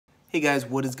Hey guys,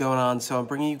 what is going on? So I'm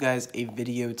bringing you guys a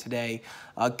video today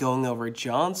going over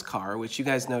John's car, which you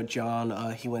guys know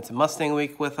John, he went to Mustang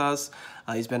Week with us.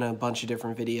 He's been in a bunch of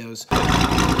different videos.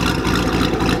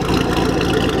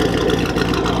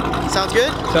 Sounds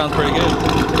good? Sounds pretty good.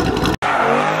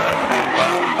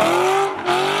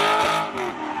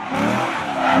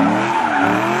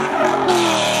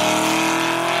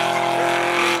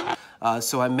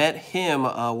 So I met him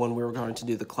when we were going to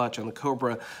do the clutch on the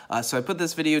Cobra. So I put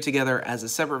this video together as a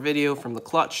separate video from the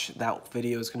clutch. That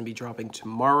video is going to be dropping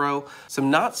tomorrow.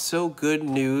 Some not so good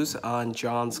news on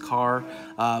John's car,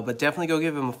 but definitely go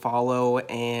give him a follow.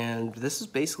 And this is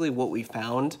basically what we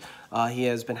found. He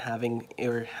has been having,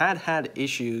 or had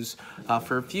issues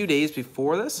for a few days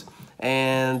before this.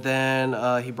 And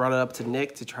then he brought it up to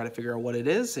Nick to try to figure out what it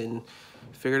is, and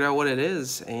figured out what it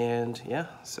is. And yeah,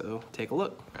 so take a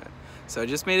look. So I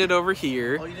just made it over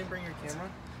here. Oh, you didn't bring your camera?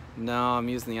 No, I'm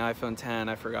using the iPhone 10.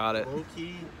 I forgot it. Low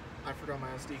key, I forgot my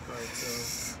SD card,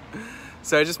 so.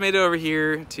 So I just made it over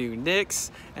here to Nick's,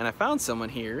 and I found someone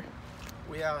here.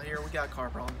 We out here, we got car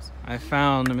problems. I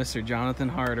found Mr. Jonathan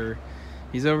Harder.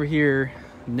 He's over here.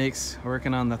 Nick's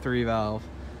working on the 3-valve.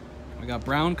 We got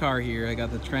brown car here. I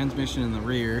got the transmission in the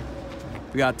rear.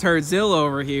 We got Turdzilla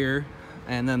over here,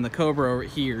 and then the Cobra over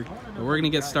here. But we're gonna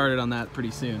get started on that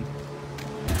pretty soon.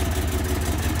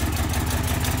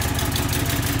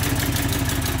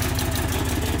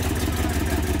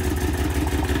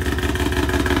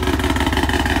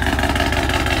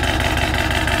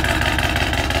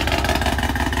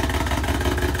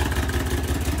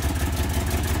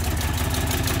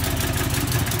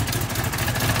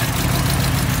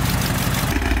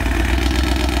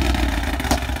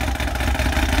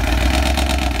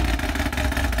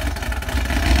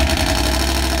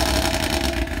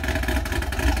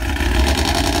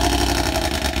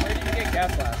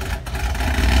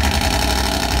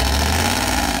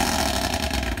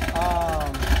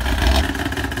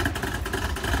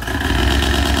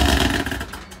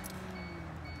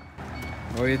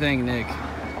 What do you think, Nick? Yeah,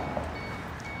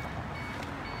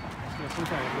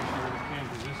 sometimes it gets in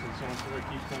position, so until it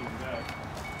keeps coming back.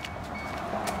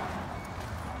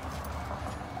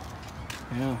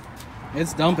 Yeah,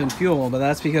 it's dumping fuel, but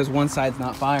that's because one side's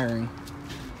not firing.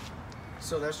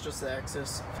 So that's just the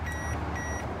axis.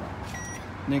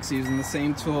 Nick's using the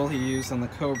same tool he used on the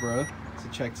Cobra to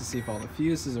check to see if all the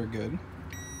fuses are good.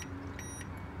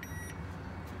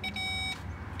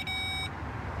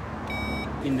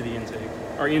 Into the intake,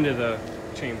 or into the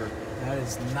chamber. That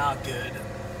is not good.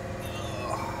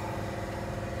 Ugh.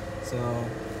 So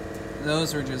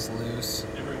those are just loose.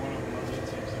 Every one of them on the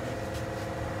intake side.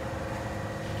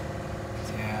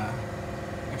 Yeah,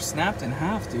 they're snapped in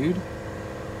half, dude.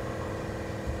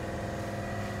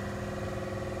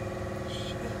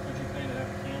 Shit. What'd you pay to have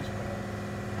the cams put out?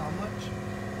 How much?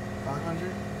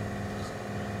 500?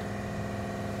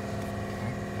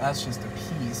 That's just a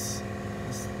piece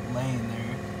just laying there.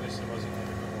 At least it wasn't like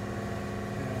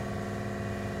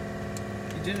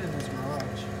a He did it in his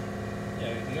garage. Yeah,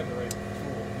 if you have the right tool,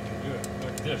 you can do it.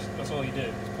 Like this, that's all he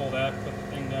did. Just pull that, put the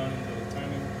thing down into the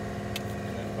timing,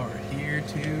 and then Over here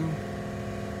too.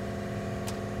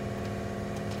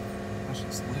 That's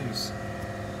just loose.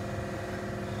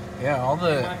 Yeah, all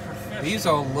these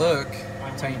all look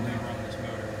tight now.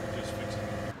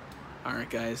 Alright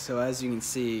guys, so as you can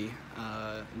see,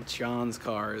 John's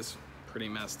car is pretty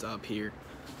messed up here.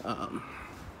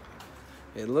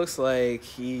 It looks like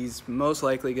he's most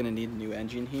likely going to need a new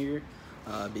engine here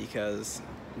because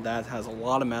that has a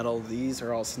lot of metal. These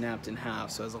are all snapped in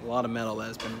half, so there's a lot of metal that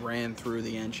has been ran through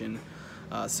the engine.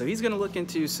 So he's going to look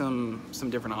into some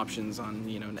different options on,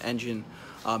 you know, an engine.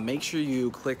 Make sure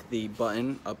you click the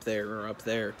button up there or up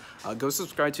there. Go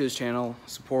subscribe to his channel,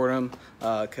 support him,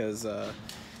 because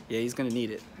yeah, he's going to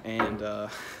need it. And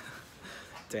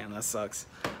damn, that sucks.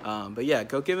 But yeah,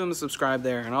 go give him a subscribe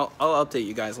there, and I'll update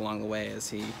you guys along the way as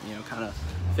he, you know, kind of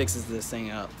fixes this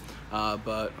thing up.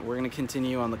 But we're gonna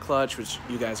continue on the clutch, which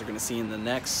you guys are gonna see in the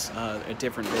next a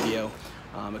different video.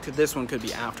 This one could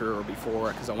be after or before,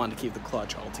 because I wanted to keep the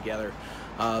clutch all together.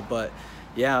 But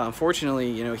yeah,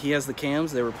 unfortunately, you know, he has the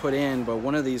cams. They were put in, but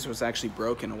one of these was actually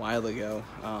broken a while ago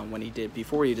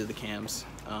before he did the cams.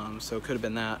 So it could have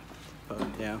been that. But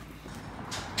yeah.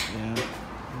 Yeah.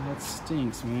 That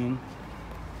stinks, man.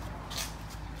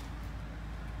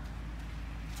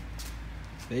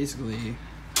 Basically,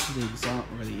 the exhaust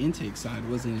or the intake side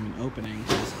wasn't even opening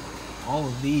because all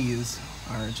of these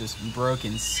are just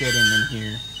broken sitting in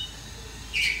here.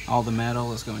 All the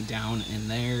metal is going down in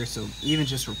there, so even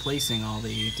just replacing all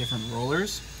the different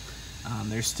rollers,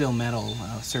 there's still metal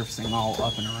surfacing all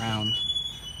up and around.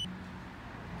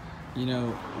 You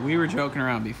know, we were joking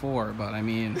around before, but I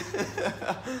mean,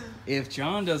 if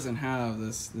John doesn't have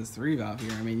this 3-valve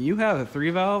here, I mean, you have a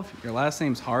 3-valve, your last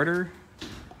name's Harder.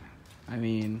 I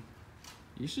mean,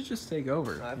 you should just take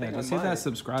over. I think just I hit that might.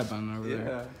 subscribe button over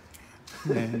there.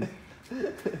 And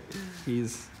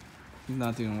he's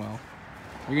not doing well.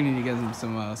 You're gonna need to get him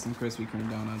some Krispy Kreme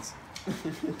donuts.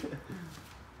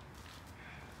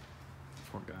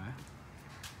 Poor guy.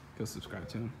 Go subscribe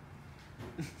to him.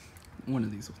 One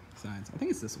of these signs. I think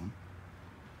it's this one.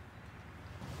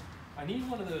 I need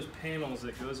one of those panels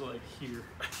that goes like here.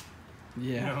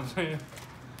 Yeah. You know what I'm saying?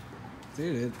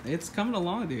 Dude, it's coming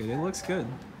along, dude. It looks good.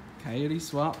 Coyote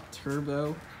swap,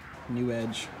 turbo, new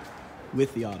edge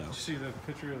with the auto. Did you see the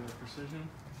picture of the Precision?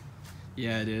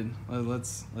 Yeah, I did.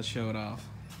 Let's show it off.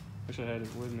 Wish I had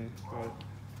it with me, but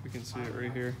we can see it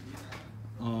right here.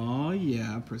 Oh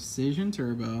yeah, Precision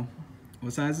turbo.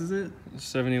 What size is it?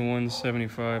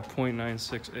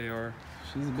 7175.96 AR.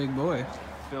 She's a big boy.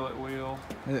 Billet wheel.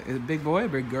 Is it a big boy or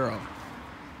big girl?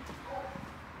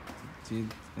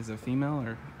 Is it a female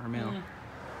or male?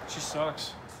 She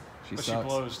sucks. She But sucks. she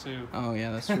blows too. Oh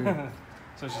yeah, that's true.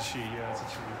 So it's a she, yeah, it's a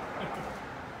she.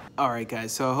 Alright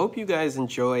guys, so I hope you guys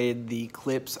enjoyed the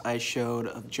clips I showed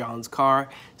of John's car.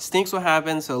 Stinks what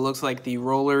happened, so it looks like the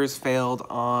rollers failed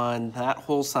on that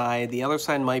whole side. The other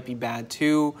side might be bad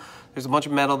too. There's a bunch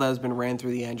of metal that has been ran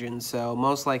through the engine, so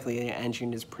most likely the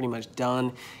engine is pretty much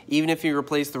done. Even if you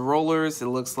replace the rollers, it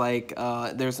looks like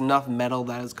there's enough metal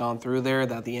that has gone through there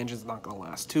that the engine's not going to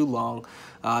last too long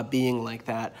being like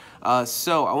that.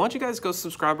 So I want you guys to go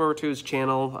subscribe over to his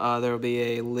channel. There will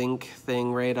be a link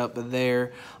thing right up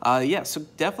there. Yeah, so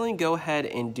definitely go ahead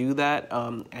and do that.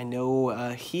 I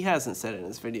know he hasn't said it in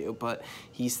his video, but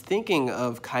he's thinking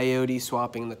of Coyote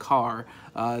swapping the car.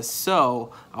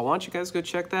 So I want you guys to go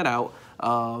check that out.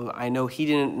 I know he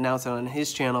didn't announce it on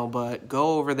his channel, but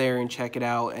go over there and check it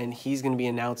out, and he's going to be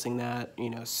announcing that, you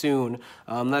know, soon.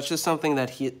 That's just something that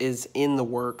he is in the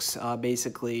works,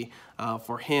 basically,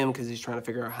 for him, because he's trying to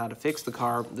figure out how to fix the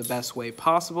car the best way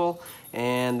possible,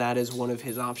 and that is one of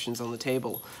his options on the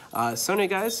table. So anyway,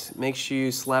 guys, make sure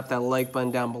you slap that like button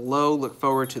down below. Look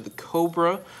forward to the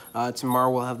Cobra.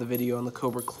 Tomorrow we'll have the video on the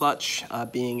Cobra clutch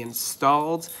being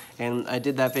installed, and I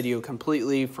did that video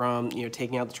completely from, you know,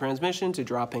 taking out the transmission to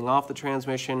dropping off the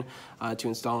transmission to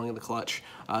installing the clutch.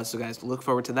 So guys, look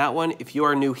forward to that one. If you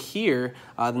are new here,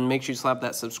 then make sure you slap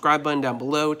that subscribe button down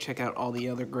below. Check out all the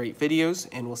other great videos,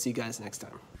 and we'll see you guys next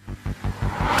time.